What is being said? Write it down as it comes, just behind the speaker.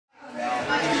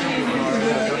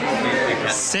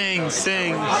Sing.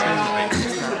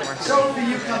 Sophie,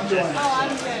 you come join us.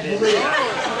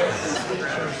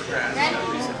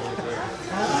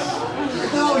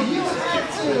 No, you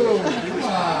have to. Come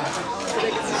on.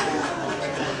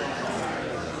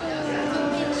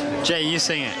 Jay, you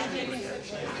sing it.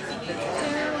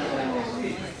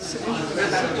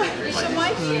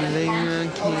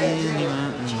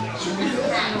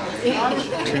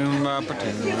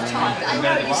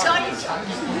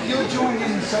 You'll join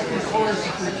in the second chorus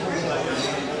if we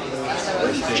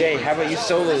play. Jay, how about you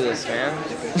solo this, man?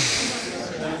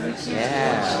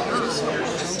 Yeah.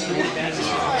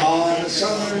 On a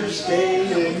summer's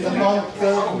day in the month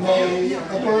of May, a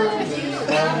Berlin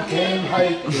one came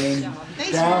hiking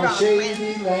down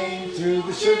Shady Lane through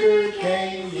the sugar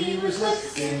cane. He was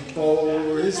looking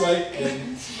for his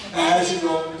liking. As he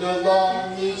rolled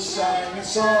along, he sang a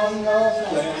song of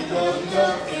the land of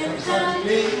milk and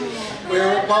honey,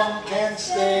 where a bum can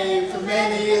stay for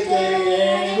many a day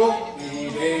and he won't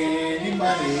need any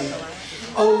money.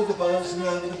 Oh, the buzzing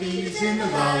of the bees in the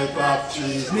lollipop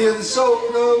trees near the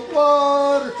soda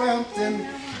water fountain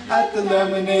at the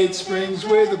lemonade springs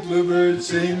where the bluebird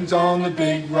sings on the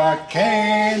big rock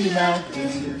candy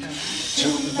mountain.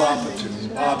 Toom boppa toom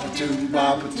boppa toom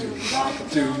boppa toom boppa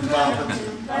toom boppa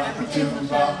toom boppa toom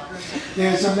bop.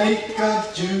 There's a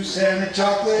makeup juice and a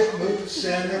chocolate mousse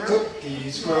and the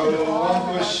cookies grow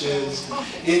on bushes.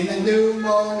 In the new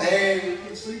mown hay we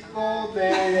can sleep all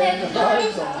day and the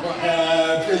fires on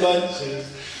happy lunches.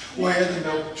 Where the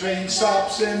milk train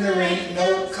stops and there ain't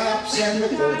no cops and the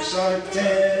folks are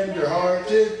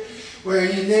tender-hearted. Where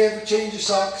you never change your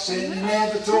socks and you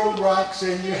never throw rocks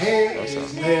and your hair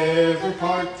is never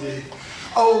parted.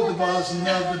 Oh, the buzzing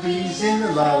of the bees in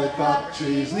the lollipop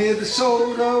trees near the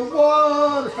soda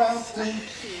water fountain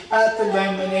at the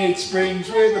lemonade springs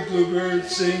where the bluebird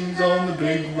sings on the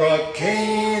big rock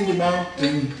candy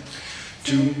mountain.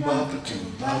 Toom boppa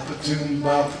toom boppa toom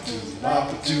boppa toom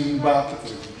boppa toom boppa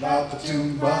toom boppa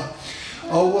toom bop.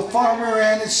 Oh, a farmer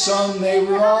and his son, they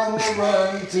were on the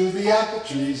run to the apple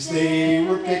trees they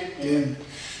were picking.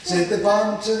 Said the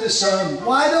bum to the son,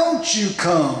 why don't you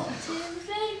come?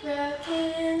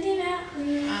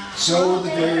 So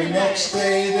the very next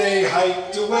day they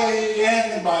hiked away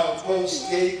and the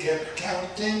milepost they kept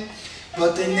counting.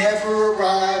 But they never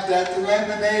arrived at the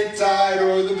lemonade tide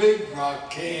or the big rock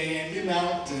candy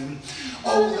mountain.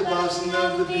 Oh, the buzzing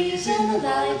of the bees in the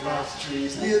lollipop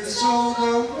trees near the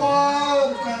soda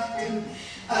water fountain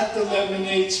at the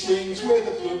lemonade springs where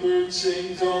the bluebird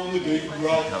sings on the big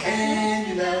rock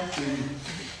candy mountain.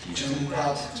 Toom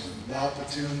boppa toom boppa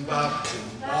toom boppa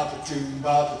toom boppa toom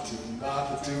boppa toom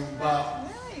boppa toom bop.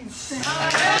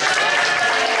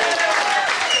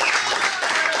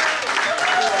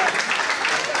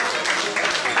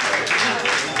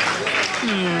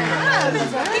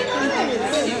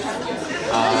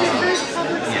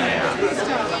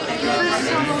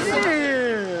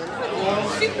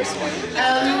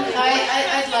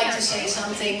 I'd like to say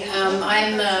something.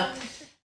 I'm